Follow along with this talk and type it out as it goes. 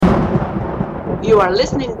You are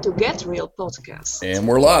listening to Get Real Podcast. And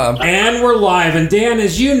we're live. And Dan,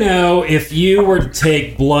 as you know, if you were to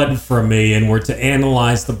take blood from me and were to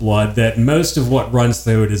analyze the blood, that most of what runs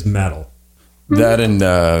through it is metal. That and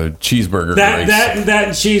cheeseburger That grease.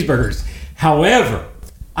 and cheeseburgers. However,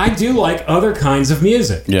 I do like other kinds of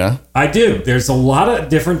music. Yeah? I do. There's a lot of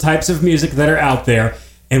different types of music that are out there.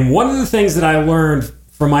 And one of the things that I learned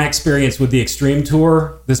from my experience with the Extreme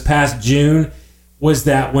Tour this past June was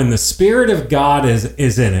that when the Spirit of God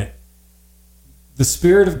is in it, the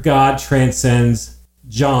Spirit of God transcends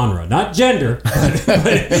genre, not gender.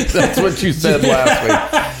 That's what you said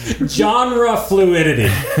last week. Genre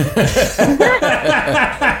fluidity.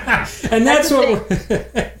 And that's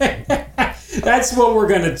what we're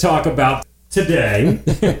going to talk about today.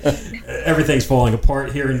 Everything's falling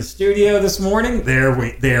apart here in the studio this morning. There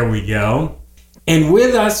we go. And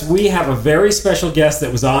with us, we have a very special guest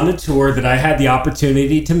that was on the tour that I had the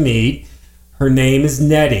opportunity to meet. Her name is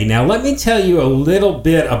Nettie. Now, let me tell you a little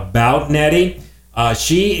bit about Nettie.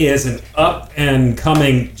 She is an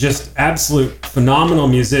up-and-coming, just absolute phenomenal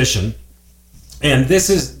musician. And this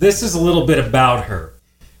is a little bit about her.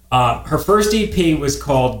 Her first EP was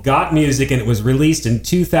called Got Music, and it was released in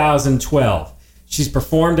 2012. She's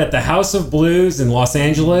performed at the House of Blues in Los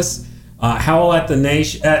Angeles, Howl at the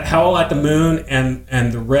Moon,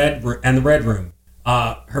 and the Red Room.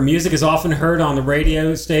 Her music is often heard on the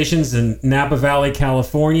radio stations in Napa Valley,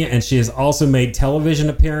 California, and she has also made television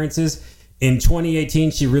appearances. In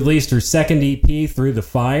 2018, she released her second EP, Through the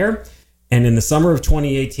Fire, and in the summer of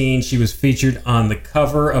 2018, she was featured on the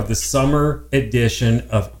cover of the summer edition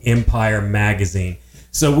of Empire magazine.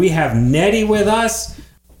 So we have Nettie with us.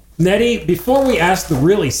 Nettie, before we ask the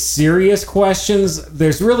really serious questions,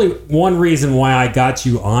 there's really one reason why I got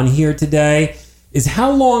you on here today, is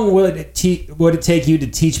how long would it take you to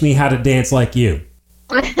teach me how to dance like you?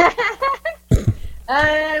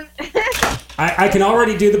 I can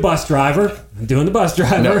already do the bus driver. I'm doing the bus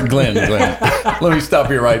driver. No, Glenn. Let me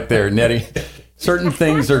stop you right there, Nettie. Certain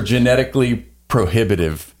things are genetically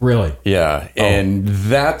prohibitive. Really? Yeah. And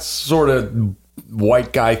that sort of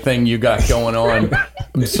white guy thing you got going on,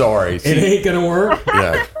 I'm sorry. It ain't going to work?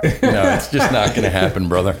 Yeah. No, it's just not going to happen,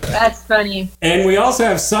 brother. That's funny. And we also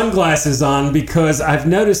have sunglasses on because I've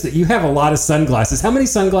noticed that you have a lot of sunglasses. How many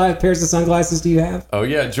pairs of sunglasses do you have? Oh,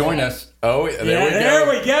 yeah. Join us. Oh, There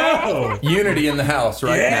we go. Unity in the house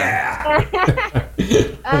right now.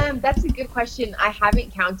 That's a good question. I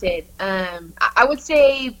haven't counted. I would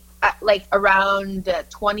say like around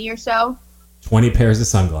 20 or so. 20 pairs of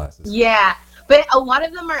sunglasses. Yeah. But a lot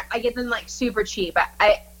of them I get them like super cheap.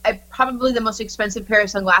 I probably the most expensive pair of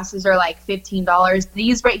sunglasses are like $15.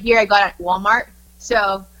 These right here I got at Walmart.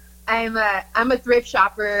 So I'm a thrift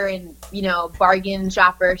shopper and, bargain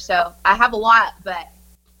shopper. So I have a lot, but.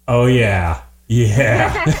 Oh, yeah.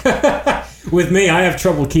 Yeah. With me, I have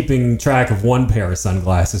trouble keeping track of one pair of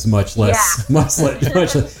sunglasses, much less.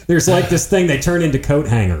 There's like this thing, they turn into coat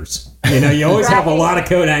hangers. You always have a lot of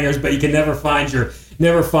coat hangers, but you can never find your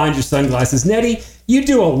sunglasses. Nettie, you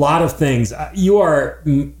do a lot of things. You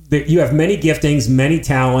have many giftings, many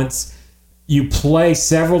talents. You play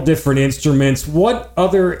several different instruments. What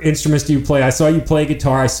other instruments do you play? I saw you play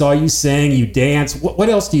guitar. I saw you sing. You dance. What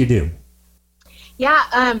else do you do?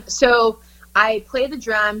 Yeah, so I play the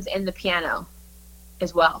drums and the piano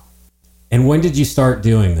as well. And when did you start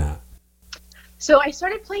doing that? So I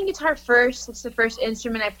started playing guitar first. That's the first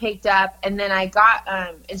instrument I picked up. And then I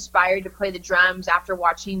got inspired to play the drums after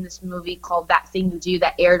watching this movie called That Thing You Do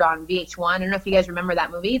that aired on VH1. I don't know if you guys remember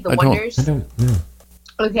that movie, The Wonders. I don't know.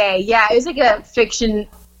 Okay, yeah, it was like a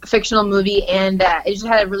fictional movie, and it just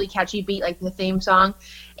had a really catchy beat, like the theme song.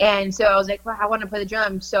 And so I was like, well, I want to play the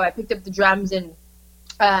drums. So I picked up the drums, and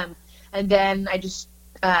then I just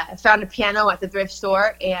found a piano at the thrift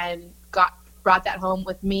store and brought that home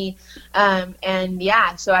with me. And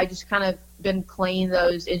yeah, so I just kind of been playing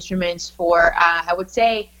those instruments for, I would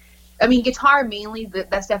say, guitar mainly,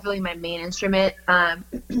 that's definitely my main instrument. I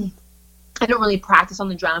don't really practice on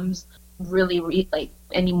the drums really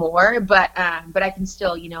anymore, but I can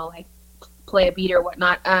still, play a beat or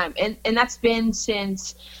whatnot. And that's been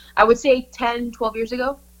since, I would say 10, 12 years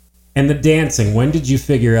ago. And the dancing, when did you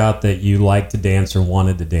figure out that you liked to dance or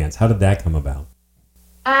wanted to dance? How did that come about?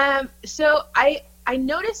 So I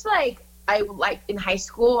noticed in high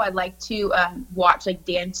school, I like to watch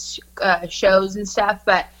dance shows and stuff,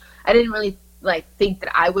 but I didn't really think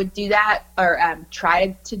that I would do that or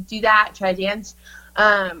try to dance.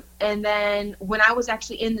 And then when I was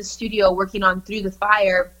actually in the studio working on Through the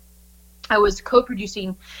Fire, I was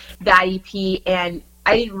co-producing that EP, and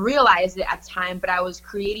I didn't realize it at the time, but I was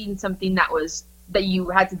creating something that was that you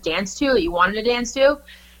had to dance to, that you wanted to dance to.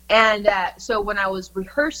 And so when I was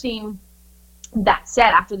rehearsing that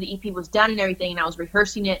set after the EP was done and everything, and I was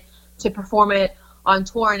rehearsing it to perform it on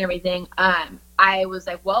tour and everything, I was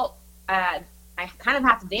like, well, I kind of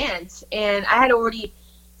have to dance. And I had already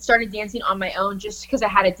started dancing on my own just because I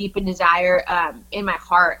had a deepened desire in my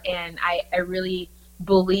heart, and I really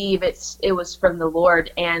believe it was from the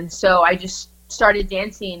Lord. And so I just started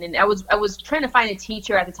dancing, and I was trying to find a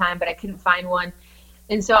teacher at the time, but I couldn't find one.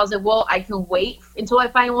 And so I was like, well, I can wait until I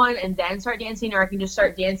find one and then start dancing, or I can just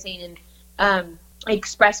start dancing and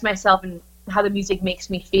express myself and how the music makes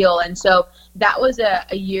me feel. And so that was a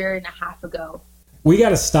year and a half ago. We got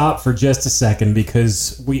to stop for just a second,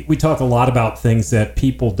 because we talk a lot about things that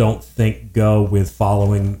people don't think go with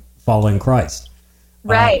following Christ.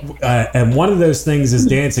 Right. And one of those things is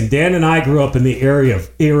dancing. Dan and I grew up in the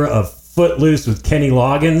era of Footloose with Kenny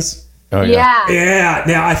Loggins. Oh, yeah. Yeah.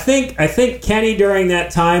 Now, I think Kenny, during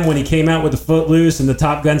that time when he came out with the Footloose and the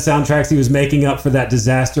Top Gun soundtracks, he was making up for that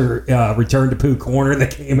disaster Return to Pooh Corner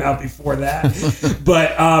that came out before that.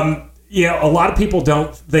 But, a lot of people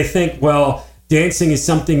they think, well, dancing is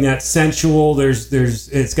something that's sensual.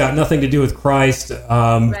 It's got nothing to do with Christ.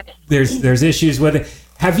 Right. There's issues with it.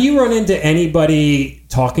 Have you run into anybody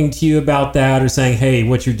talking to you about that or saying, hey,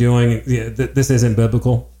 what you're doing, this isn't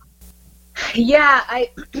biblical? Yeah, I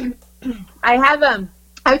have,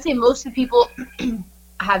 I would say most of the people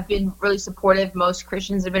have been really supportive. Most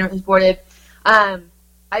Christians have been really supportive.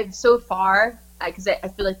 I've so far, because I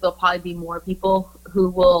feel like there'll probably be more people who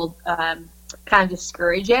will kind of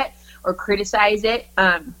discourage it or criticize it.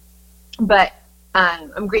 But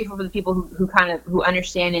I'm grateful for the people who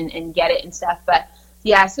understand and get it and stuff. But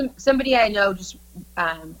yeah, somebody I know just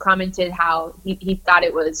commented how he thought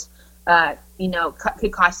it was,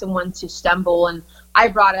 could cause someone to stumble. And I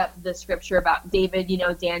brought up the scripture about David,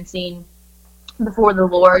 dancing before the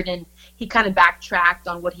Lord, and he kind of backtracked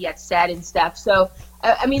on what he had said and stuff. So,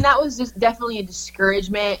 I mean, that was just definitely a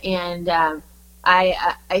discouragement. And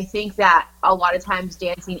I think that a lot of times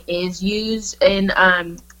dancing is used in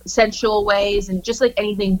sensual ways, and just like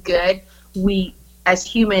anything good, we as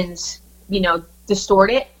humans,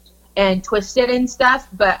 distort it and twist it and stuff.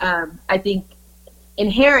 But I think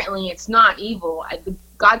inherently it's not evil.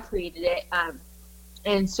 God created it.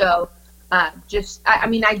 And so I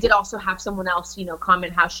did also have someone else,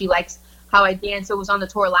 comment how she likes how I dance. It was on the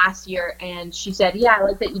tour last year, and she said, yeah, I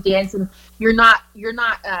like that you dance, and you're not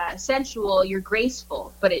sensual, you're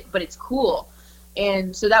graceful, but it's cool.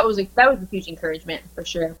 And so that was a huge encouragement for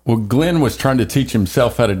sure. Well, Glenn was trying to teach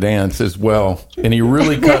himself how to dance as well, and he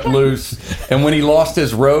really cut loose. And when he lost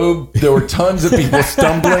his robe, there were tons of people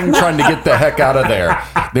stumbling, trying to get the heck out of there.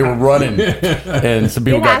 They were running, and some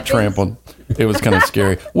people got trampled. It was kind of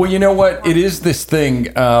scary. Well, you know what? It is this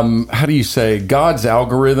thing, how do you say, God's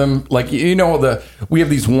algorithm. Like, we have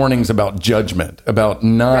these warnings about judgment, about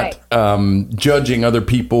not judging other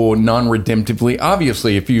people non-redemptively.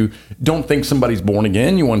 Obviously, if you don't think somebody's born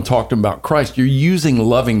again, you want to talk to them about Christ, you're using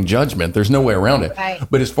loving judgment. There's no way around it. Right.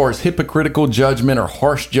 But as far as hypocritical judgment or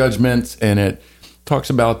harsh judgments, and it talks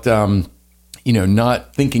about...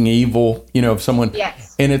 not thinking evil, of someone.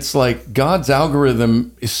 Yes. And it's like God's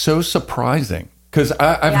algorithm is so surprising, because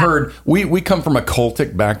I've heard, we come from a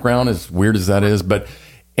cultic background, as weird as that is,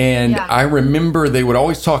 I remember they would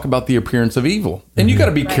always talk about the appearance of evil. And you got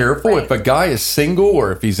to be careful if a guy is single,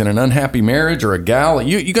 or if he's in an unhappy marriage, or a gal,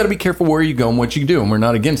 you got to be careful where you go and what you do. And we're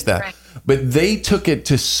not against that. Right. But they took it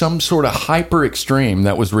to some sort of hyper extreme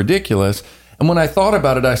that was ridiculous. And when I thought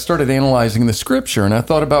about it, I started analyzing the scripture, and I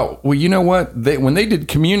thought about, well, you know what? When they did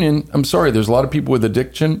communion, I'm sorry, there's a lot of people with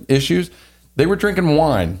addiction issues. They were drinking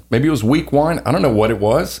wine. Maybe it was weak wine. I don't know what it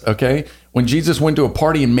was, okay? When Jesus went to a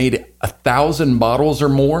party and made 1,000 bottles or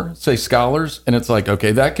more, say scholars, and it's like,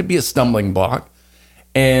 okay, that could be a stumbling block.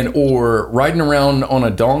 Or riding around on a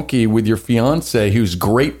donkey with your fiance who's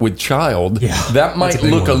great with child, that might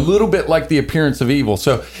look a little bit like the appearance of evil.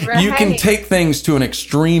 So you can take things to an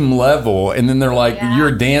extreme level, and then they're like,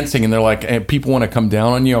 you're dancing, and they're like, and people want to come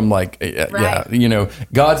down on you. I'm like,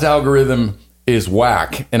 God's algorithm is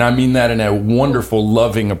whack. And I mean that in a wonderful,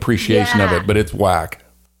 loving appreciation of it, but it's whack.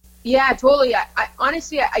 Yeah, totally. I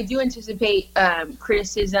honestly, I do anticipate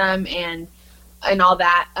criticism and all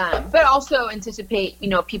that, but also anticipate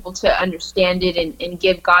people to understand it and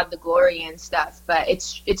give God the glory and stuff. But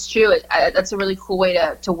it's true. That's a really cool way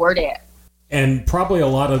to word it. And probably a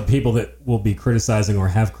lot of people that will be criticizing or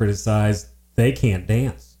have criticized, they can't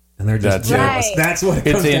dance, and they're just jealous. Right. That's what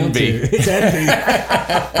it comes down to. It's envy.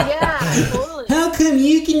 Yeah, totally. How come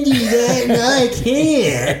you can do that and I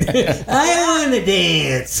can't? I want to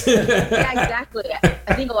dance. Yeah, exactly.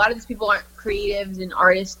 I think a lot of these people aren't creatives and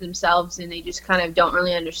artists themselves, and they just kind of don't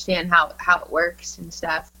really understand how it works and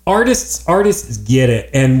stuff. Artists get it.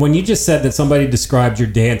 And when you just said that somebody described your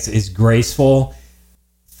dance as graceful,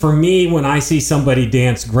 for me, when I see somebody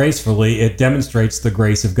dance gracefully, it demonstrates the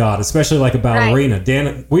grace of God, especially like a ballerina. Right.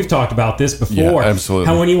 Dan, we've talked about this before. Yeah, absolutely.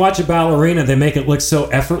 How when you watch a ballerina, they make it look so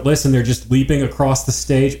effortless and they're just leaping across the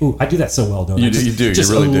stage. Ooh, I do that so well, don't I? You do.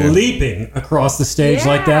 Just you really do. Leaping across the stage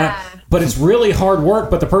like that. But it's really hard work.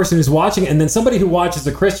 But the person who's watching, and then somebody who watches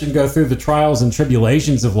a Christian go through the trials and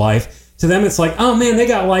tribulations of life, to them it's like, oh man, they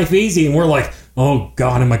got life easy. And we're like, oh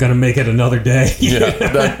God, am I going to make it another day? Yeah,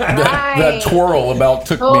 that twirl about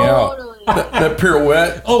took me out. That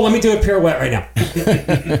pirouette. Oh, let me do a pirouette right now.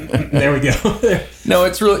 There we go. No,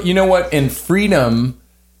 it's really, you know what? And freedom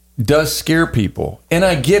does scare people. And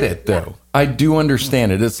I get it, though. I do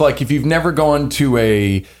understand it. It's like if you've never gone to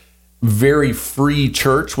a very free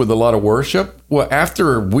church with a lot of worship, well,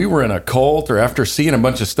 after we were in a cult or after seeing a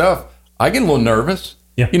bunch of stuff, I get a little nervous.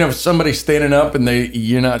 Yeah. You know, if somebody's standing up and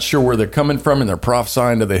you're not sure where they're coming from and they're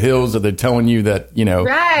prophesying to the hills, or they're telling you that, you know,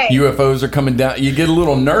 UFOs are coming down, you get a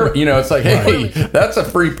little nervous. You know, it's like, hey, that's a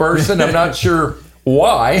free person. I'm not sure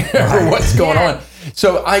why or what's going on.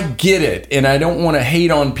 So I get it. And I don't want to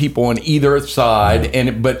hate on people on either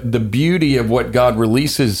side. But the beauty of what God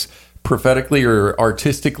releases prophetically or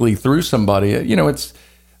artistically through somebody, you know, it's,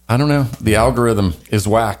 I don't know. The algorithm is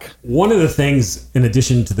whack. One of the things, in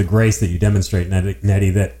addition to the grace that you demonstrate, Nettie,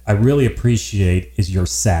 that I really appreciate is your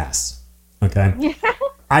sass. Okay?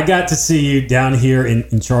 I got to see you down here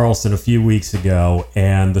in Charleston a few weeks ago,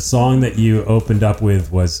 and the song that you opened up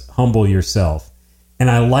with was Humble Yourself.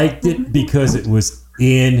 And I liked it because it was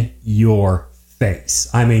in your face.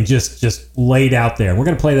 I mean, just laid out there. We're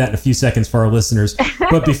going to play that in a few seconds for our listeners.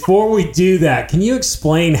 But before we do that, can you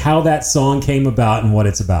explain how that song came about and what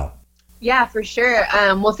it's about? Yeah, for sure.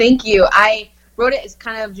 Well, thank you. I wrote it as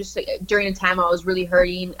kind of just during a time I was really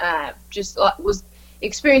hurting. Just was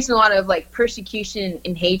experiencing a lot of like persecution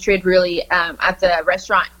and hatred, really, at the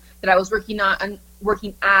restaurant that I was working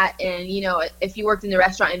at. And you know, if you worked in the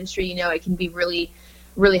restaurant industry, you know it can be really,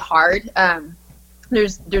 really hard.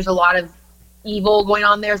 There's a lot of evil going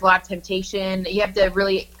on there. There's a lot of temptation. You have to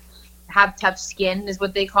really have tough skin, is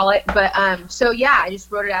what they call it. But so yeah, I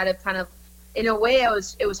just wrote it out of kind of, in a way,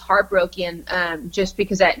 it was heartbroken, just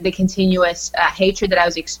because the continuous hatred that I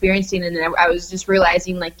was experiencing, and I was just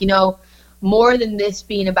realizing, like, you know, more than this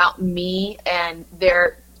being about me and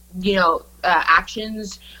their, you know,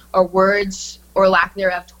 actions or words or lack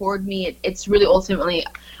thereof toward me, it's really ultimately,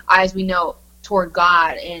 as we know, toward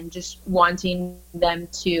God, and just wanting them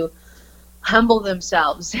to humble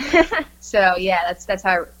themselves. So yeah, that's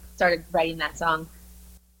how I started writing that song.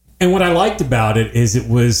 And what I liked about it is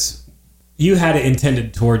you had it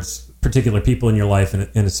intended towards particular people in your life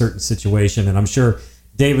in a certain situation. And I'm sure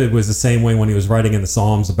David was the same way when he was writing in the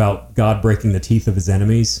Psalms about God breaking the teeth of his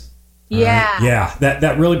enemies. Yeah. Right? Yeah.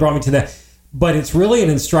 That really brought me to that. But it's really an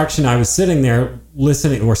instruction. I was sitting there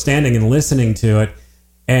listening, or standing and listening to it,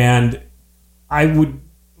 and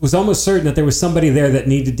was almost certain that there was somebody there that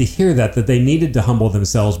needed to hear that they needed to humble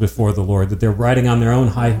themselves before the Lord, that they're riding on their own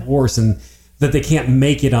high horse and that they can't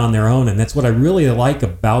make it on their own. And that's what I really like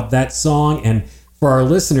about that song. And for our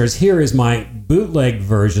listeners, here is my bootleg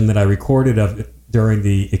version that I recorded of it during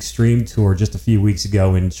the Extreme Tour just a few weeks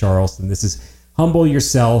ago in Charleston. This is Humble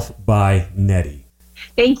Yourself by Nettie.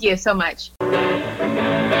 Thank you so much.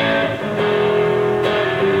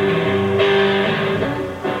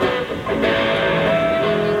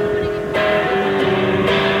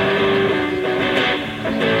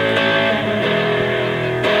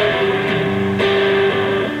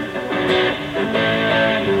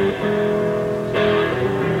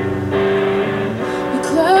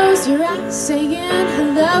 Saying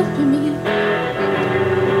hello to me.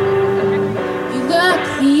 You look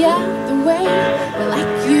the other way,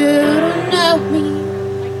 like you don't know me.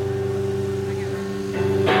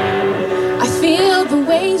 I feel the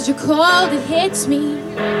ways you're cold, it hits me.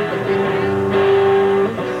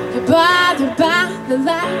 You're bothered by the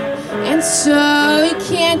light, and so you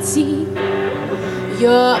can't see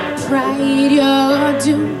your pride, your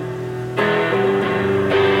doom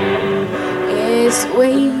is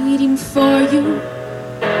waiting for you.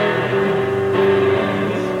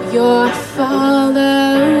 Your fall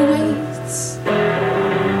awaits,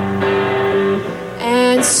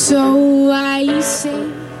 and so I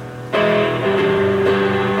say,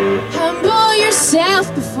 humble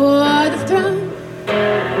yourself before the throne.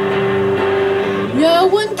 No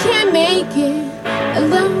one can make it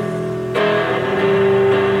alone.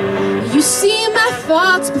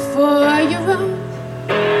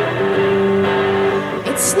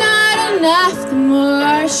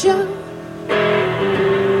 show.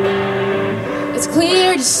 It's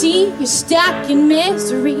clear to see you're stuck in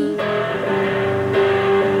misery.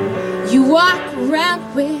 You walk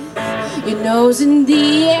around with your nose in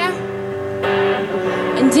the air,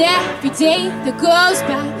 and every day that goes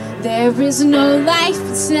by, there is no life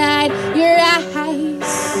inside your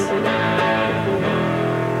eyes.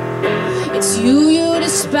 It's you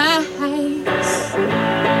despise.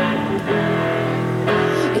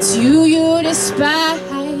 It's you despise.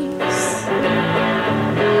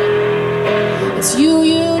 It's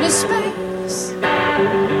you despise.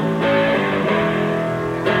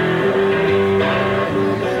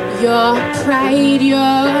 Your pride,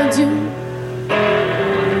 your doom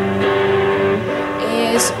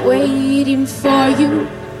is waiting for you.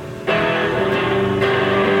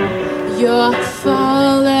 Your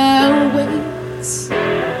fall awaits.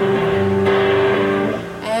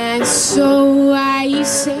 And so I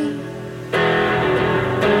say,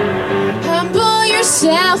 humble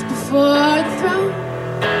yourself before the throne.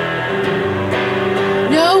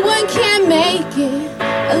 No one can make it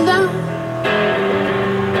alone.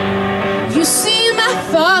 You see my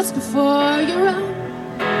faults before your own.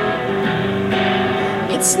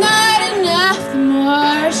 It's not enough, the more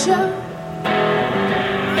I show.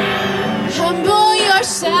 Humble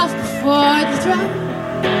yourself before the throne.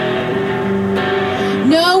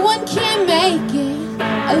 No one can make it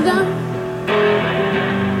alone.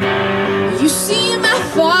 You see my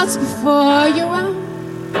faults before your own.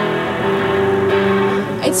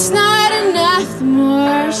 It's not enough, the more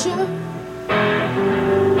I show.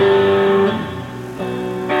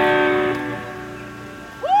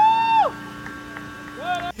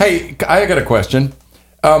 Hey, I got a question.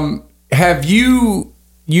 Have you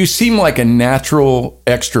seem like a natural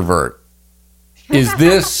extrovert. Is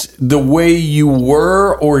this the way you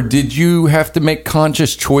were, or did you have to make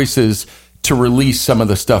conscious choices to release some of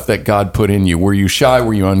the stuff that God put in you? Were you shy?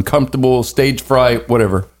 Were you uncomfortable? Stage fright?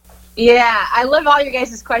 Whatever. Yeah, I love all your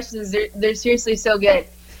guys' questions. They're seriously so good.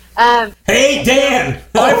 Hey, Dan!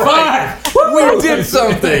 High five! We did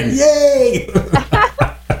something! Yay!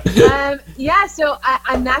 Yeah, so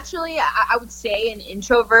I'm naturally, I would say, an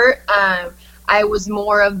introvert. I was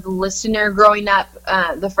more of the listener growing up,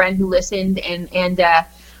 the friend who listened, and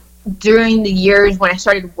during the years when I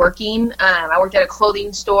started working, I worked at a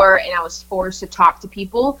clothing store, and I was forced to talk to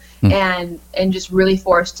people and just really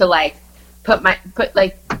forced to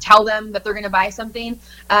tell them that they're going to buy something,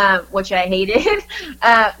 which I hated.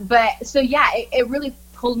 But so yeah, it really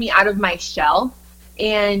pulled me out of my shell.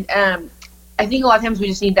 And I think a lot of times we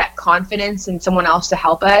just need that confidence in someone else to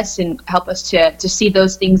help us to see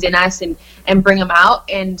those things in us and bring them out.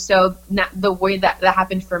 And so the way that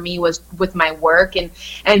happened for me was with my work and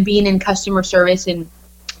being in customer service and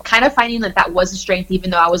kind of finding that was a strength,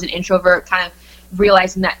 even though I was an introvert, kind of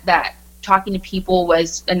realizing that talking to people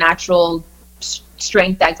was a natural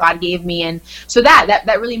strength that God gave me. And so that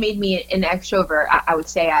really made me an extrovert. I would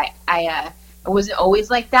say I wasn't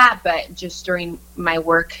always like that, but just during my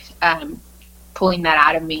work, pulling that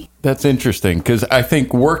out of me. That's interesting, because I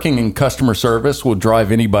think working in customer service will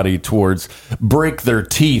drive anybody towards break their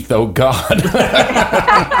teeth. Oh God.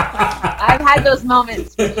 I've had those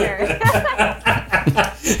moments for sure.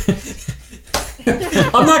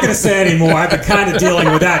 I'm not going to say anymore. I've been kind of dealing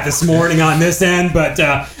with that this morning on this end, but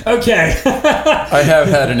okay. I have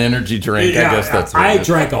had an energy drink. Yeah, I guess that's what I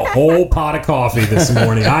drank a whole pot of coffee this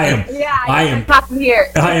morning. I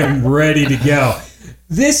am ready to go.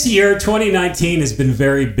 This year, 2019, has been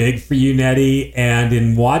very big for you, Nettie, and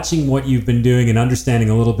in watching what you've been doing and understanding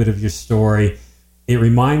a little bit of your story, it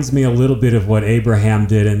reminds me a little bit of what Abraham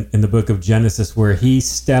did in the book of Genesis, where he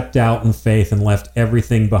stepped out in faith and left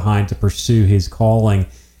everything behind to pursue his calling.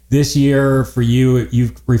 This year, for you,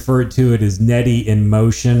 you've referred to it as Nettie in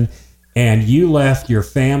motion, and you left your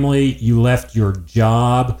family, you left your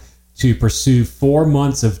job to pursue 4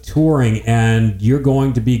 months of touring, and you're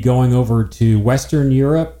going to be going over to Western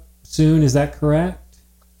Europe soon. Is that correct?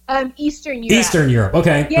 Eastern Europe. Eastern Europe.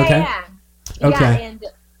 Okay. Yeah, okay. Yeah. Okay. Yeah, and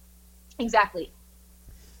exactly.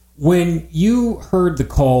 When you heard the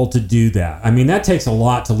call to do that, I mean, that takes a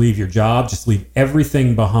lot to leave your job, just leave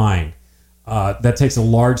everything behind. That takes a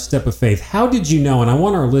large step of faith. How did you know? And I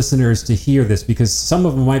want our listeners to hear this, because some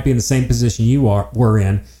of them might be in the same position you were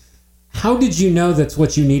in. How did you know that's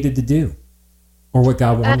what you needed to do, or what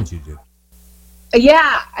God wanted you to do?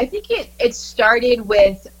 Yeah, I think it started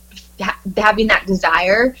with having that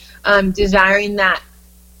desire, desiring that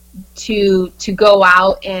to go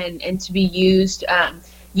out and to be used,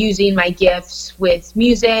 using my gifts with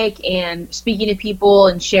music and speaking to people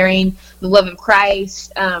and sharing the love of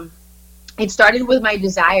Christ. It started with my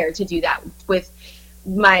desire to do that, with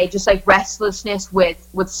my just like restlessness with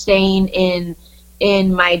staying in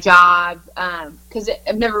my job, because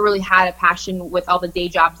I've never really had a passion with all the day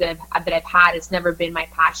jobs that I've had. It's never been my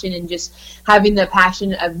passion, and just having the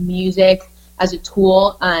passion of music as a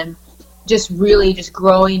tool, just really just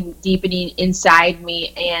growing, deepening inside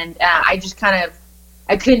me, and I just kind of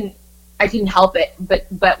I couldn't help it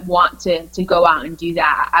but want to go out and do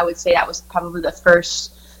that. I would say that was probably the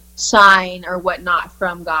first sign or whatnot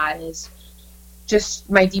from God, is just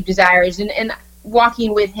my deep desires and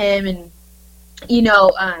walking with him, and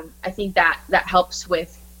I think that helps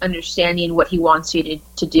with understanding what he wants you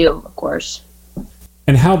to do, of course.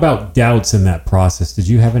 And how about doubts in that process? Did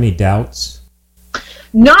you have any doubts?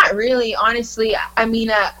 Not really, honestly. I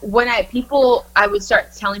mean, when I would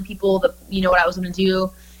start telling people that, what I was going to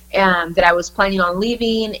do, and that I was planning on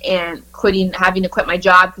leaving and having to quit my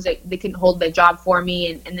job because they couldn't hold the job for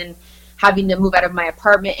me, and then having to move out of my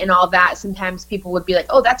apartment and all that. Sometimes people would be like,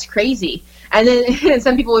 "Oh, that's crazy," and then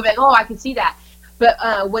some people would be like, "Oh, I can see that." But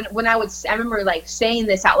when I remember like saying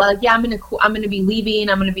this out loud, like, "Yeah, I'm gonna be leaving.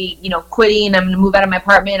 I'm gonna be quitting. I'm gonna move out of my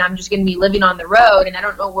apartment. I'm just gonna be living on the road, and I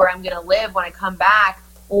don't know where I'm gonna live when I come back,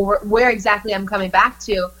 or where exactly I'm coming back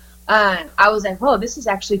to." I was like, "Whoa, this is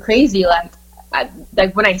actually crazy." Like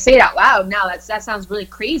when I say it out loud now, that sounds really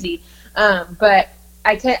crazy. But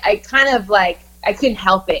I couldn't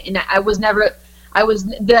help it, and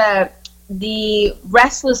the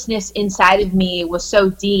restlessness inside of me was so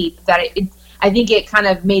deep that I think it kind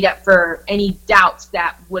of made up for any doubts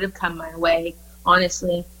that would have come my way,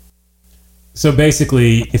 honestly. So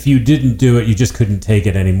basically, if you didn't do it, you just couldn't take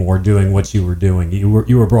it anymore doing what you were doing. You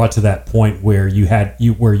were brought to that point where you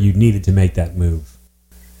needed to make that move.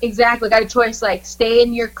 Exactly. Got a choice, like stay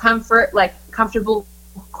in your comfortable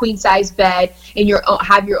queen size bed,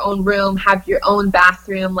 have your own room, have your own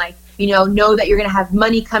bathroom, know that you're gonna have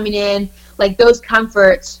money coming in, like those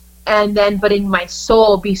comforts, and then but in my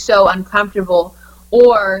soul be so uncomfortable,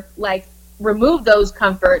 or like remove those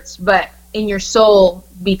comforts but in your soul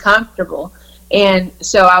be comfortable. And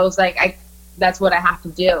so I was like, that's what I have to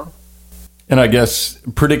do. And I guess,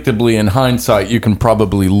 predictably, in hindsight, you can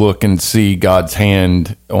probably look and see God's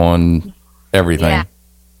hand on everything.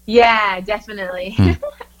 Yeah, definitely.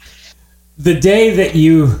 The day that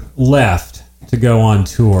you left to go on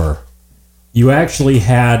tour, you actually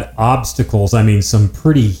had obstacles. I mean, some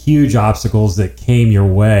pretty huge obstacles that came your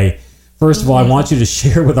way. First of all, I want you to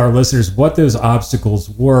share with our listeners what those obstacles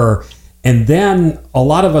were. And then a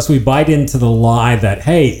lot of us, we bite into the lie that,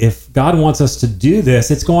 hey, if God wants us to do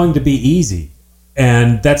this, it's going to be easy.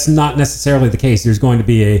 And that's not necessarily the case. There's going to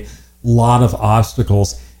be a lot of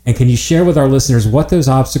obstacles. And can you share with our listeners what those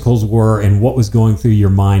obstacles were and what was going through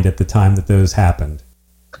your mind at the time that those happened?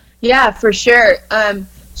 Yeah, for sure.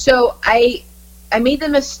 So I made the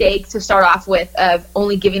mistake to start off with of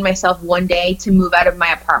only giving myself one day to move out of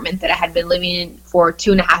my apartment that I had been living in for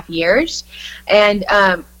 2.5 years. And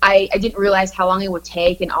I didn't realize how long it would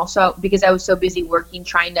take. And also because I was so busy working,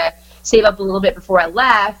 trying to save up a little bit before I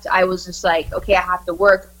left, I was just like, okay, I have to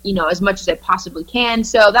work, as much as I possibly can.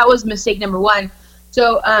 So that was mistake number one.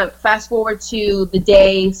 So fast forward to the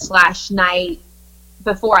day/night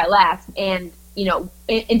before I left, and,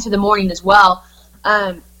 into the morning as well.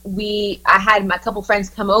 I had a couple friends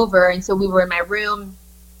come over, and so we were in my room.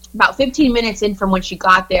 About 15 minutes in from when she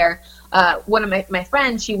got there, one of my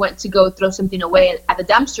friends, she went to go throw something away at the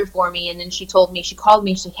dumpster for me, and then she called me,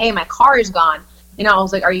 she's like, "Hey, my car is gone." And I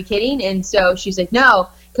was like, "Are you kidding?" And so she's like, "No,"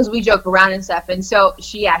 because we joke around and stuff. And so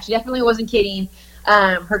she definitely wasn't kidding.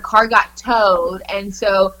 Her car got towed, and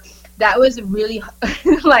so that was really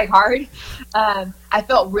hard. I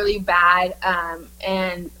felt really bad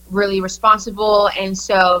and really responsible, and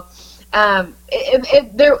so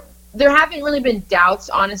there haven't really been doubts,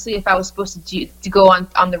 honestly, if I was supposed to go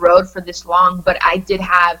on the road for this long. But I did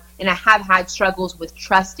have, and I have had struggles with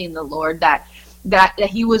trusting the Lord that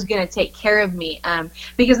He was going to take care of me,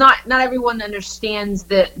 because not everyone understands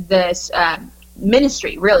this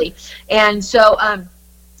ministry, really. And so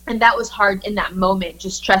and that was hard in that moment,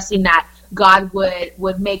 just trusting that God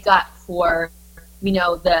would make up for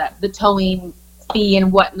the towing fee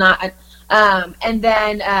and whatnot. And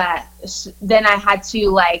then I had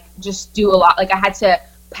to just do a lot. I had to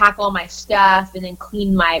pack all my stuff and then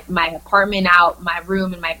clean my apartment out, my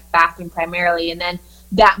room and my bathroom primarily. And then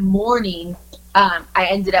that morning, I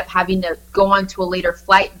ended up having to go on to a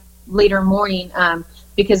later morning,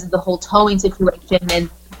 because of the whole towing situation.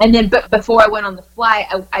 And then, but before I went on the flight,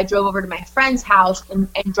 I drove over to my friend's house and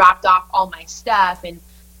dropped off all my stuff. And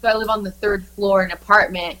so I live on the 3rd floor in an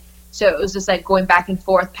apartment. So it was just going back and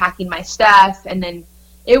forth, packing my stuff. And then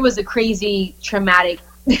it was a crazy, traumatic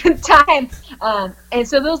time. And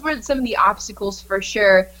so those were some of the obstacles for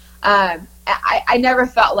sure. I never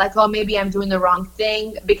felt like, oh, maybe I'm doing the wrong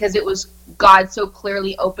thing, because it was God so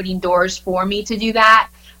clearly opening doors for me to do that.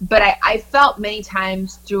 But I felt many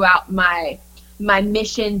times throughout my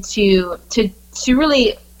mission to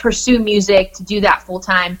really pursue music, to do that full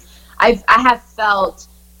time, I have felt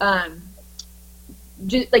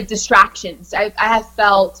just like distractions. I have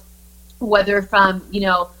felt, whether from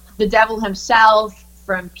the devil himself,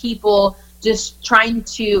 from people just trying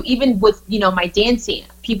to, even with my dancing,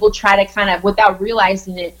 people try to kind of, without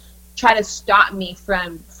realizing it, try to stop me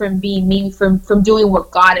from being me, from doing what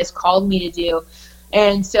God has called me to do.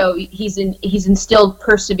 And so he's instilled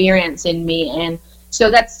perseverance in me, and so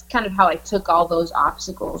that's kind of how I took all those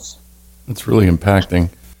obstacles. It's really impacting.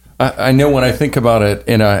 I know when I think about it,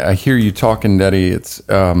 and I hear you talking, Nettie, it's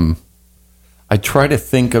I try to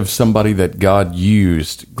think of somebody that God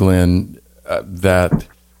used, Glenn, that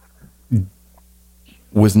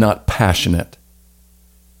was not passionate.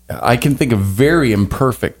 I can think of very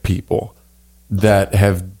imperfect people that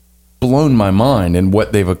have blown my mind and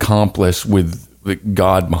what they've accomplished with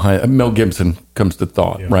God behind. Mel Gibson comes to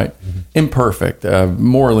thought, yeah. Right? Mm-hmm. Imperfect,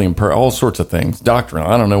 morally imperfect, all sorts of things. Doctrinal,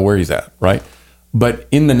 I don't know where he's at, right? But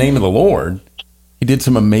in the name of the Lord, he did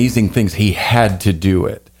some amazing things. He had to do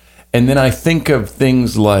it. And then I think of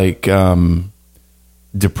things like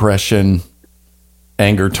depression,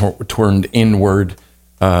 anger turned inward,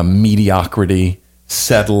 mediocrity,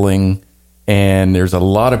 settling. And there's a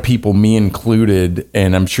lot of people, me included,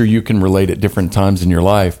 and I'm sure you can relate at different times in your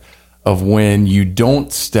life, of when you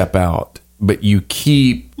don't step out, but you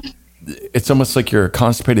keep, it's almost like you're a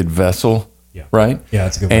constipated vessel, yeah. Right? Yeah,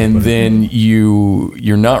 that's a good one. And then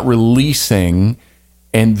you're not releasing,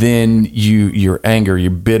 and then you're anger,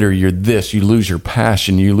 you're bitter, you're this, you lose your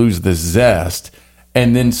passion, you lose the zest.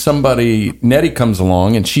 And then Nettie comes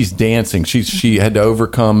along and she's dancing. She had to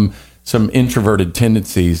overcome some introverted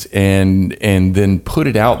tendencies and then put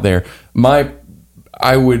it out there.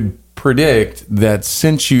 I would predict that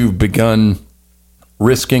since you've begun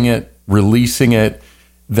risking it, releasing it,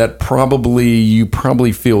 that you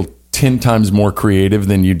probably feel 10 times more creative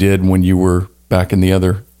than you did when you were back in the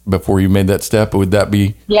other, before you made that step. Would that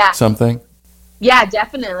be something? Yeah,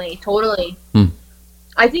 definitely. Totally.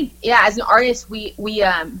 I think, as an artist, we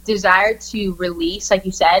desire to release, like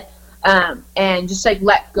you said, and just like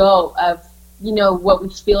let go of, what we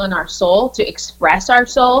feel in our soul, to express our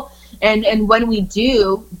soul. And when we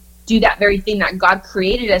do that very thing that God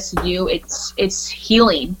created us to do, it's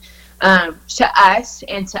healing to us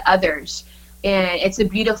and to others. And it's a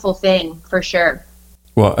beautiful thing for sure.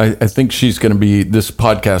 Well, I think this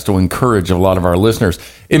podcast will encourage a lot of our listeners.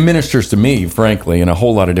 It ministers to me, frankly, in a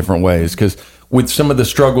whole lot of different ways, because with some of the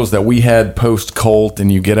struggles that we had post-cult,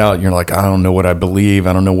 and you get out and you're like, I don't know what I believe.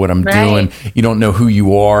 I don't know what I'm doing. You don't know who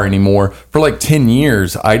you are anymore. For like 10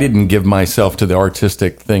 years, I didn't give myself to the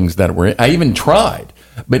artistic things that were, I even tried,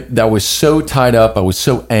 but I was so tied up. I was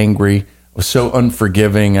so angry. I was so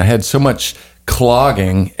unforgiving. I had so much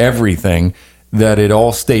clogging everything that it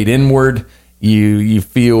all stayed inward. You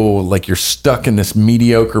feel like you're stuck in this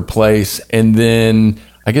mediocre place. And then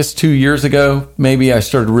I guess 2 years ago, maybe I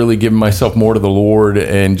started really giving myself more to the Lord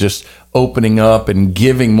and just opening up and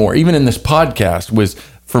giving more. Even in this podcast was,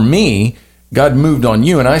 for me, God moved on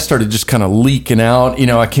you and I started just kind of leaking out.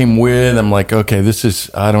 I'm like, okay,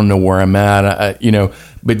 I don't know where I'm at,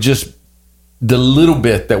 but just the little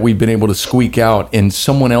bit that we've been able to squeak out in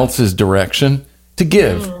someone else's direction, to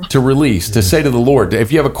give, to release, to say to the Lord,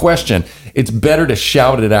 if you have a question, it's better to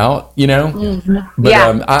shout it out, But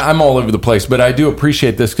I'm all over the place, but I do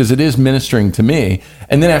appreciate this because it is ministering to me.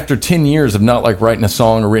 And then after 10 years of not like writing a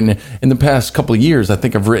song or written in the past couple of years, I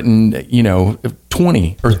think I've written,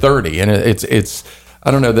 20 or 30. And it's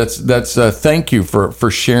I don't know, that's thank you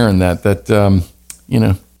for sharing that, That's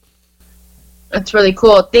really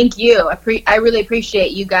cool. Thank you. I really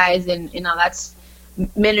appreciate you guys, and that's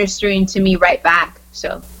ministering to me right back.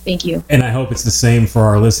 So thank you. And I hope it's the same for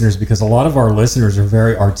our listeners, because a lot of our listeners are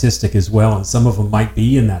very artistic as well, and some of them might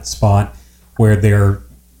be in that spot where they're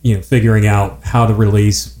figuring out how to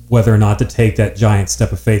release, whether or not to take that giant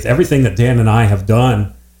step of faith. Everything that Dan and I have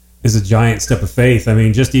done is a giant step of faith. I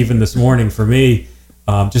mean, just even this morning for me,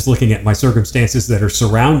 just looking at my circumstances that are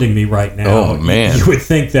surrounding me right now, oh man, you would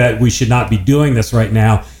think that we should not be doing this right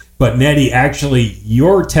now. But Nettie, actually,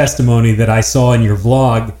 your testimony that I saw in your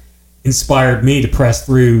vlog inspired me to press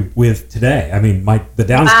through with today. I mean,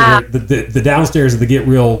 the downstairs of the Get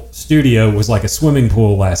Real studio was like a swimming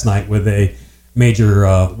pool last night with a major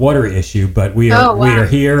water issue. But we are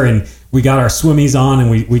here, and we got our swimmies on,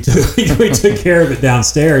 and we took care of it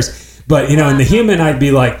downstairs. But, you know, in the human, I'd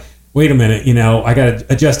be like, wait a minute, you know, I got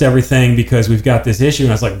to adjust everything because we've got this issue.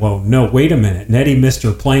 And I was like, well, no, wait a minute. Nettie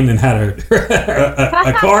Mr. Plainman had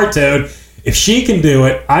a car towed. If she can do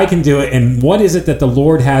it, I can do it. And what is it that the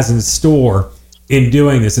Lord has in store in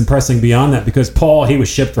doing this and pressing beyond that? Because Paul, he was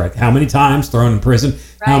shipwrecked. How many times? Thrown in prison. Right.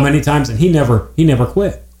 How many times? And he never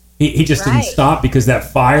quit. He just didn't stop because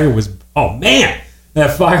that fire was, oh man,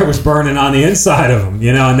 that fire was burning on the inside of him,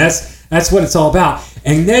 you know, and that's what it's all about.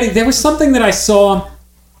 And Nettie, there was something that I saw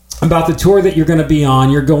about the tour that you're going to be on.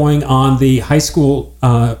 You're going on the high school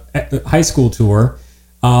tour,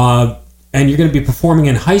 and you're going to be performing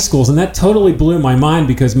in high schools, and that totally blew my mind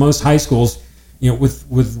because most high schools, you know,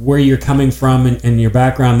 with where you're coming from and your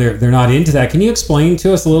background, they're not into that. Can you explain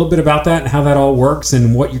to us a little bit about that and how that all works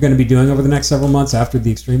and what you're going to be doing over the next several months after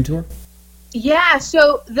the Extreme Tour? Yeah,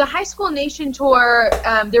 so the High School Nation tour,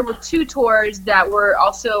 there were 2 tours that were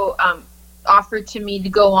also offered to me to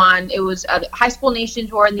go on. It was a High School Nation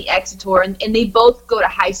tour and the Exit tour, and they both go to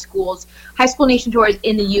high schools. High School Nation tour is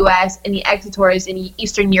in the U.S. and the Exit tour is in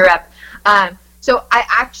Eastern Europe. So I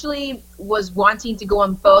actually was wanting to go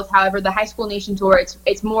on both. However, the High School Nation tour,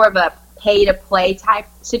 it's more of a pay-to-play type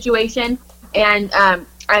situation, and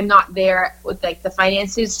I'm not there with like the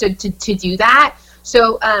finances to do that.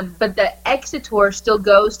 So, but the Exit tour still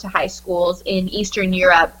goes to high schools in Eastern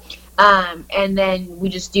Europe, and then we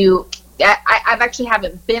just do. I've actually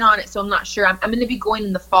haven't been on it, so I'm not sure. I'm going to be going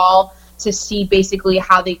in the fall to see basically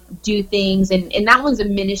how they do things, and that one's a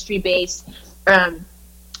ministry-based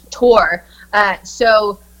tour.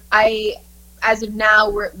 So as of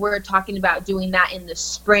now, we're talking about doing that in the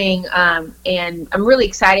spring, and I'm really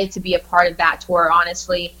excited to be a part of that tour,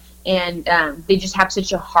 honestly. And they just have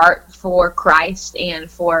such a heart for Christ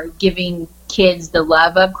and for giving kids the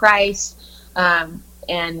love of Christ.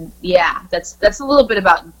 And yeah, that's a little bit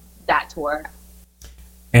about that tour.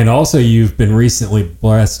 And also, you've been recently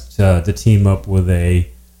blessed to team up with a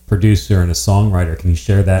producer and a songwriter. Can you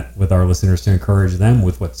share that with our listeners to encourage them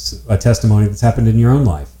with what's a testimony that's happened in your own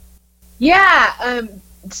life? Yeah.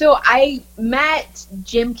 So I met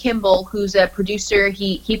Jim Kimball, who's a producer.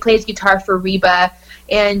 He plays guitar for Reba,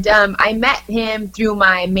 and I met him through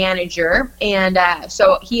my manager. And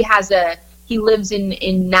so he lives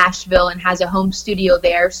in Nashville and has a home studio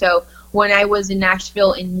there. So when I was in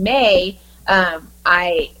Nashville in May,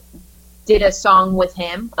 I did a song with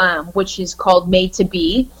him, which is called Made to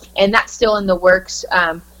Be, and that's still in the works.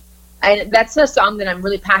 And that's a song that I'm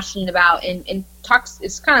really passionate about, and talks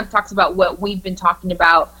about what we've been talking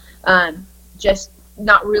about, just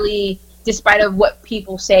not really, despite of what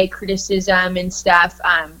people say, criticism and stuff,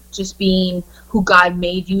 just being who God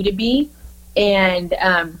made you to be. And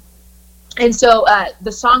so the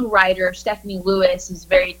songwriter Stephanie Lewis is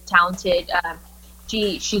very talented.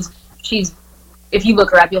 She's if you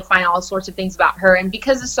look her up, you'll find all sorts of things about her. And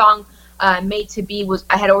because the song Made to Be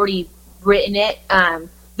I had already written it.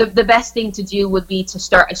 The best thing to do would be to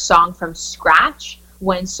start a song from scratch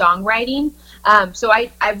when songwriting. So I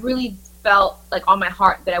really felt like on my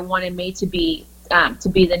heart that I wanted Made to Be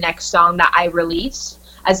the next song that I release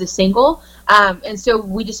as a single. And so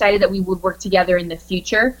we decided that we would work together in the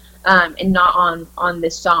future, and not on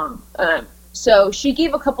this song. So she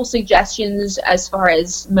gave a couple suggestions as far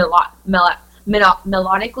as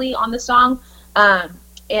melodically on the song. And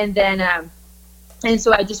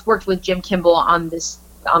so I just worked with Jim Kimball on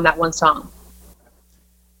that one song.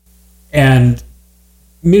 And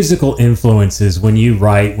musical influences, when you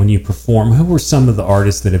write, when you perform, who were some of the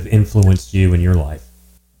artists that have influenced you in your life?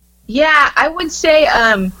 Yeah, I would say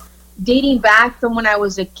dating back from when I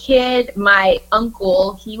was a kid, my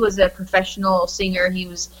uncle, he was a professional singer. He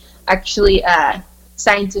was actually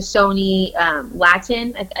signed to Sony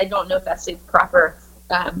Latin. I don't know if that's the proper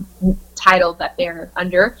title that they're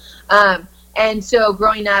under. And so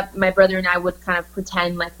growing up, my brother and I would kind of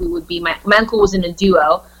pretend like we would be, my uncle was in a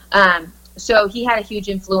duo. So he had a huge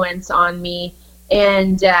influence on me.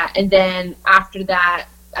 And then after that,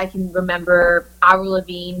 I can remember Avril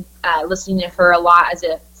Lavigne, listening to her a lot as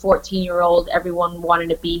a 14-year-old. Every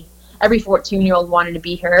 14-year-old wanted to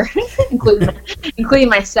be her, including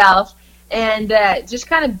myself. And just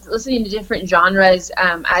kind of listening to different genres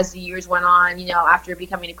as the years went on, you know, after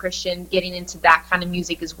becoming a Christian, getting into that kind of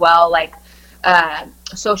music as well, like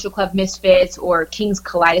Social Club Misfits or King's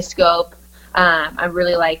Kaleidoscope. I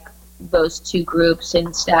really like those two groups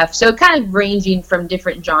and stuff. So kind of ranging from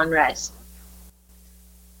different genres.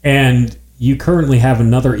 And you currently have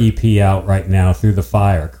another EP out right now, Through the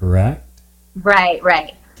Fire, correct?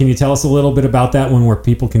 Right. Can you tell us a little bit about that one, where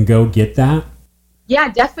people can go get that? Yeah,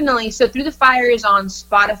 definitely. So Through the Fire is on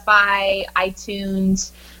Spotify,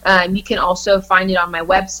 iTunes. You can also find it on my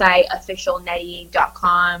website,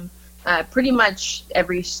 officialnettie.com. Pretty much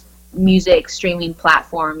every music streaming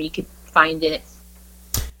platform you could find it.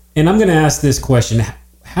 And I'm going to ask this question.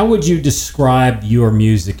 How would you describe your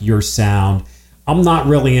music, your sound? I'm not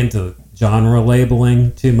really into genre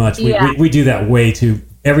labeling too much. We do that way too.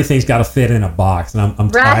 Everything's got to fit in a box, and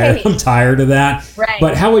I'm tired. I'm tired of that. Right.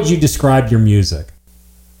 But how would you describe your music?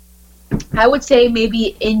 I would say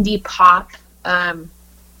maybe indie pop.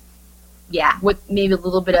 With maybe a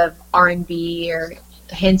little bit of R&B or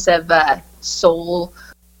hints of soul.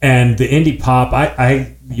 And the indie pop,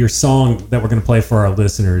 your song that we're going to play for our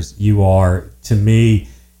listeners, "You Are," to me,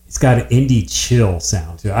 it's got an indie chill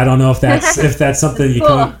sound to it. I don't know if that's something you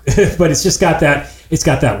can, but it's just got that. It's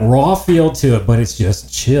got that raw feel to it, but it's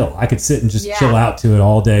just chill. I could sit and just chill out to it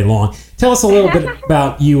all day long. Tell us a little bit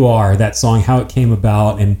about "You Are," that song, how it came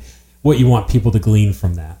about, and what you want people to glean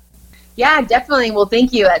from that. Yeah, definitely. Well,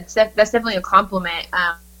 thank you. That's definitely a compliment.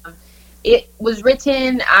 It was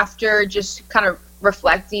written after just kind of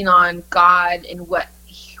reflecting on God and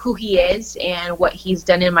who He is and what He's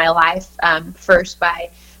done in my life. First, by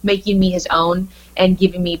making me His own and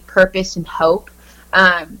giving me purpose and hope,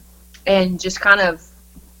 and just kind of,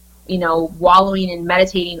 wallowing and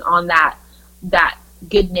meditating on that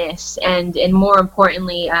goodness, and more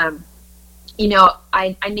importantly,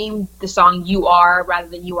 I named the song "You Are" rather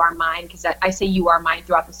than "You Are Mine," because I say "You Are Mine"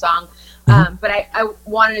 throughout the song. But I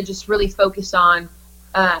wanted to just really focus on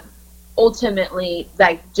ultimately,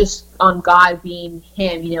 like, just on God being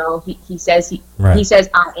Him. He says He says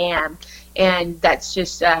 "I am," and that's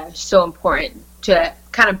just so important to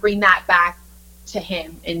kind of bring that back to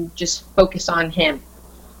Him and just focus on Him.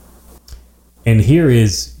 And here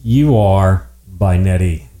is "You Are" by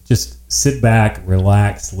Nettie. Just sit back,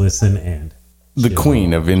 relax, listen, and the chill.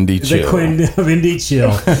 Queen of indie chill. The queen of indie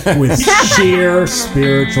chill with sheer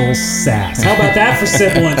spiritual sass. How about that for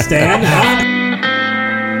sibilance, Dan? Huh?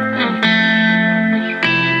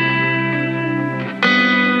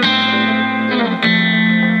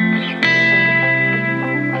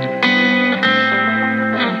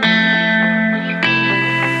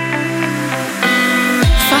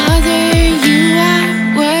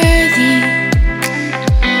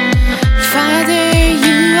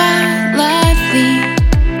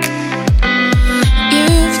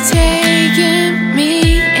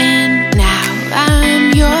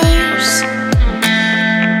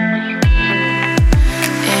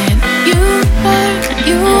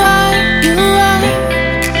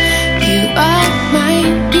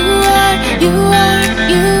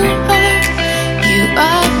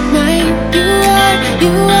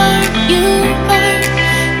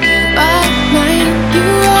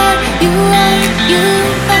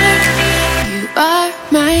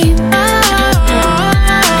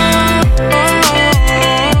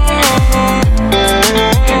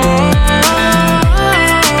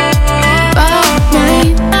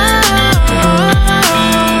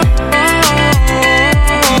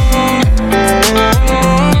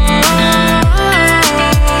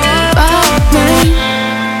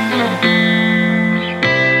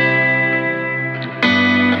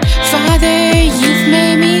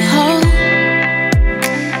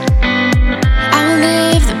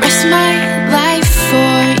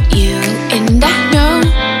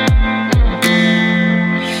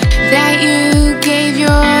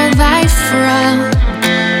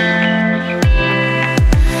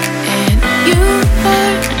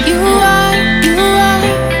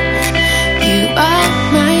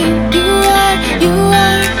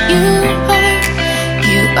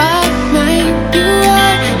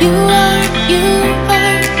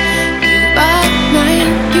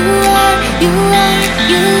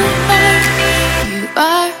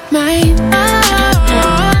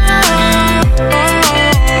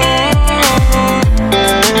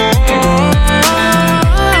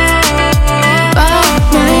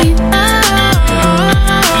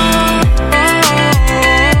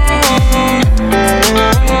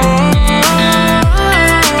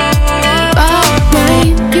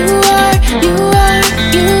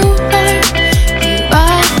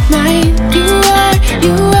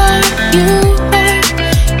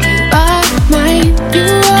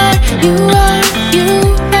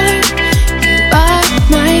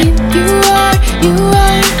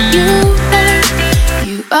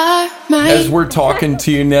 As we're talking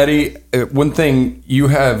to you, Nettie, one thing, you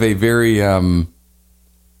have a very, what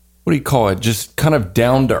do you call it? Just kind of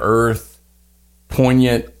down to earth,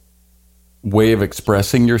 poignant way of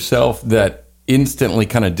expressing yourself that instantly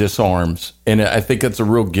kind of disarms. And I think that's a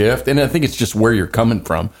real gift. And I think it's just where you're coming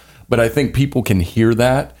from. but I think people can hear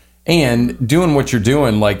that. And doing what you're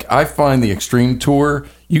doing, like I find the Extreme Tour,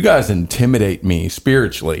 you guys intimidate me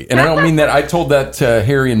spiritually. And I don't mean that. I told that to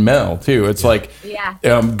Harry and Mel too. It's like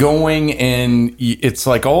going and it's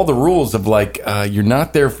like all the rules of like, you're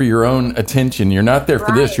not there for your own attention. You're not there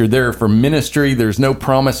for this. You're there for ministry. There's no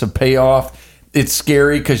promise of payoff. It's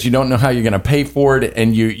scary because you don't know how you're going to pay for it.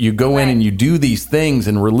 And you go in and you do these things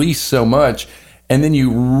and release so much. And then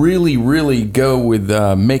you really, really go with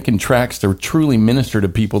making tracks to truly minister to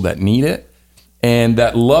people that need it. And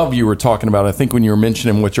that love you were talking about, I think when you were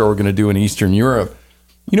mentioning what you're going to do in Eastern Europe,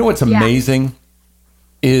 you know what's amazing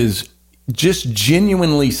is just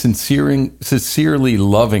genuinely sincerely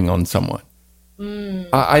loving on someone.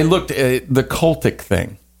 I looked at the cultic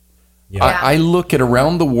thing. Yeah. I look at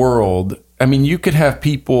around the world. I mean, you could have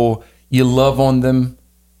people, you love on them,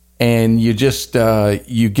 and you just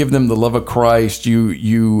you give them the love of Christ.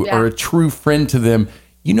 You are a true friend to them.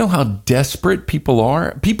 You know how desperate people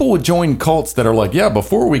are? People would join cults that are like, yeah,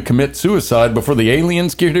 before we commit suicide, before the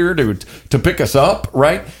aliens get here to pick us up,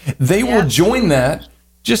 right? They will join that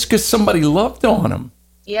just because somebody loved on them.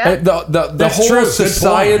 Yeah. The whole true.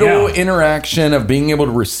 Societal interaction of being able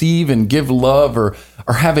to receive and give love or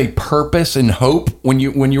have a purpose and hope when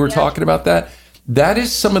you were talking about that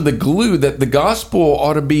is some of the glue that the gospel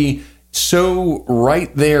ought to be so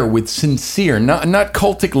right there with sincere, not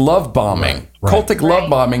cultic love bombing. Right. Cultic love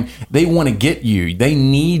bombing, they want to get you. They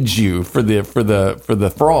need you for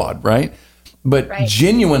the fraud, right? But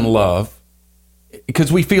genuine love,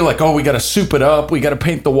 because we feel like, oh, we got to soup it up, we got to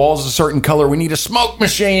paint the walls a certain color, we need a smoke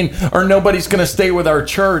machine, or nobody's going to stay with our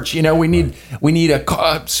church. You know, we need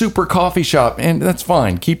a super coffee shop, and that's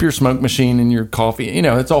fine. Keep your smoke machine and your coffee. You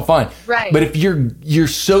know, it's all fine. Right. But if you're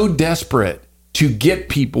so desperate to get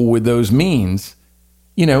people with those means,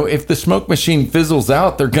 you know, if the smoke machine fizzles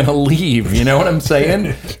out, they're going to leave. You know what I'm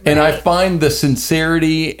saying? And I find the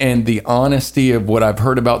sincerity and the honesty of what I've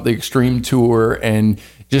heard about the Extreme Tour and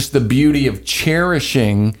just the beauty of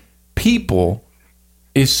cherishing people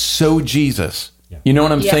is so Jesus. Yeah. You know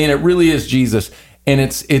what I'm saying? It really is Jesus. And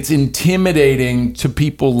it's intimidating to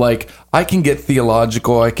people. Like, I can get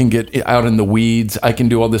theological, I can get out in the weeds, I can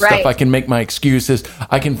do all this stuff, I can make my excuses,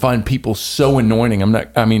 I can find people so annoying.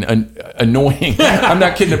 Annoying. I'm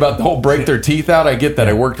not kidding about the whole break their teeth out. I get that.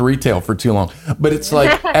 I worked retail for too long. But it's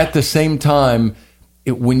like, at the same time,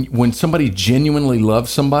 when somebody genuinely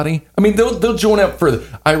loves somebody, I mean, they'll join up for.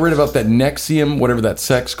 I read about that NXIVM, whatever that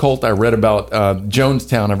sex cult. I read about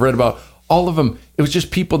Jonestown. I've read about all of them. It was just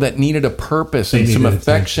people that needed a purpose and some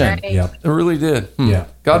affection. It really did. Yeah.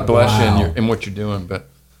 God bless you in what you're doing. But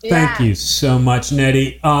thank you so much,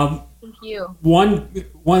 Nettie. Thank you. One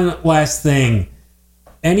last thing.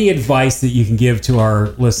 Any advice that you can give to our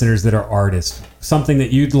listeners that are artists? Something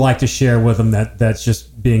that you'd like to share with them that's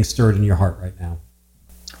just being stirred in your heart right now?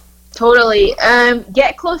 Totally.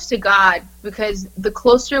 Get close to God, because the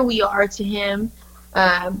closer we are to Him,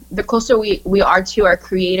 the closer we are to our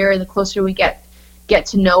Creator, the closer we get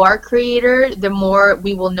to know our Creator, the more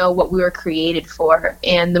we will know what we were created for,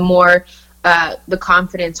 and the more the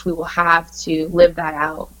confidence we will have to live that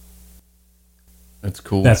out. That's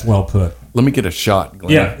cool. That's well put. Let me get a shot,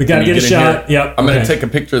 Glenn. Yeah, we got to get a shot. Yep. I'm going to take a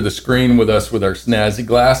picture of the screen with us with our snazzy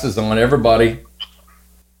glasses on. Everybody.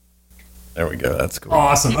 There we go. That's cool.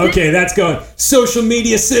 Awesome. Okay, that's going social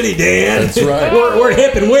media city, Dan. That's right. We're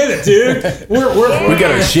hipping with it, dude. We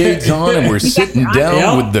got our shades on and we're sitting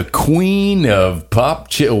down with the queen of pop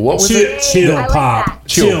chill. What was it? Chill pop. Like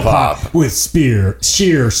chill pop with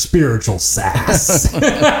sheer spiritual sass.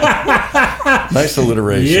 Nice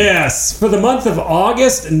alliteration. Yes. For the month of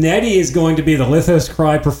August, Nettie is going to be the Lithos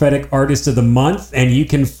Cry Prophetic Artist of the Month, and you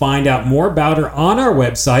can find out more about her on our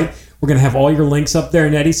website. We're going to have all your links up there,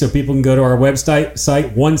 Nettie, so people can go to our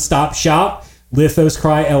website, One Stop Shop,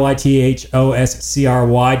 Lithoscry,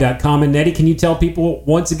 LITHOSCRY.com. And Nettie, can you tell people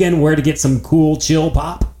once again where to get some cool chill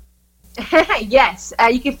pop? Yes.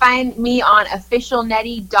 You can find me on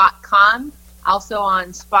officialnettie.com, also on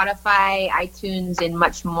Spotify, iTunes, and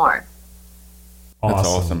much more. That's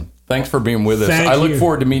awesome. Thanks for being with us. I look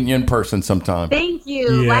forward to meeting you in person sometime. Thank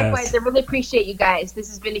you. Yes. Likewise, I really appreciate you guys. This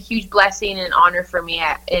has been a huge blessing and honor for me,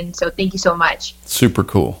 and so thank you so much. Super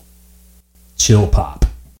cool. Chill pop.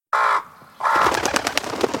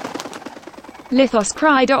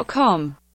 Lithoscry.com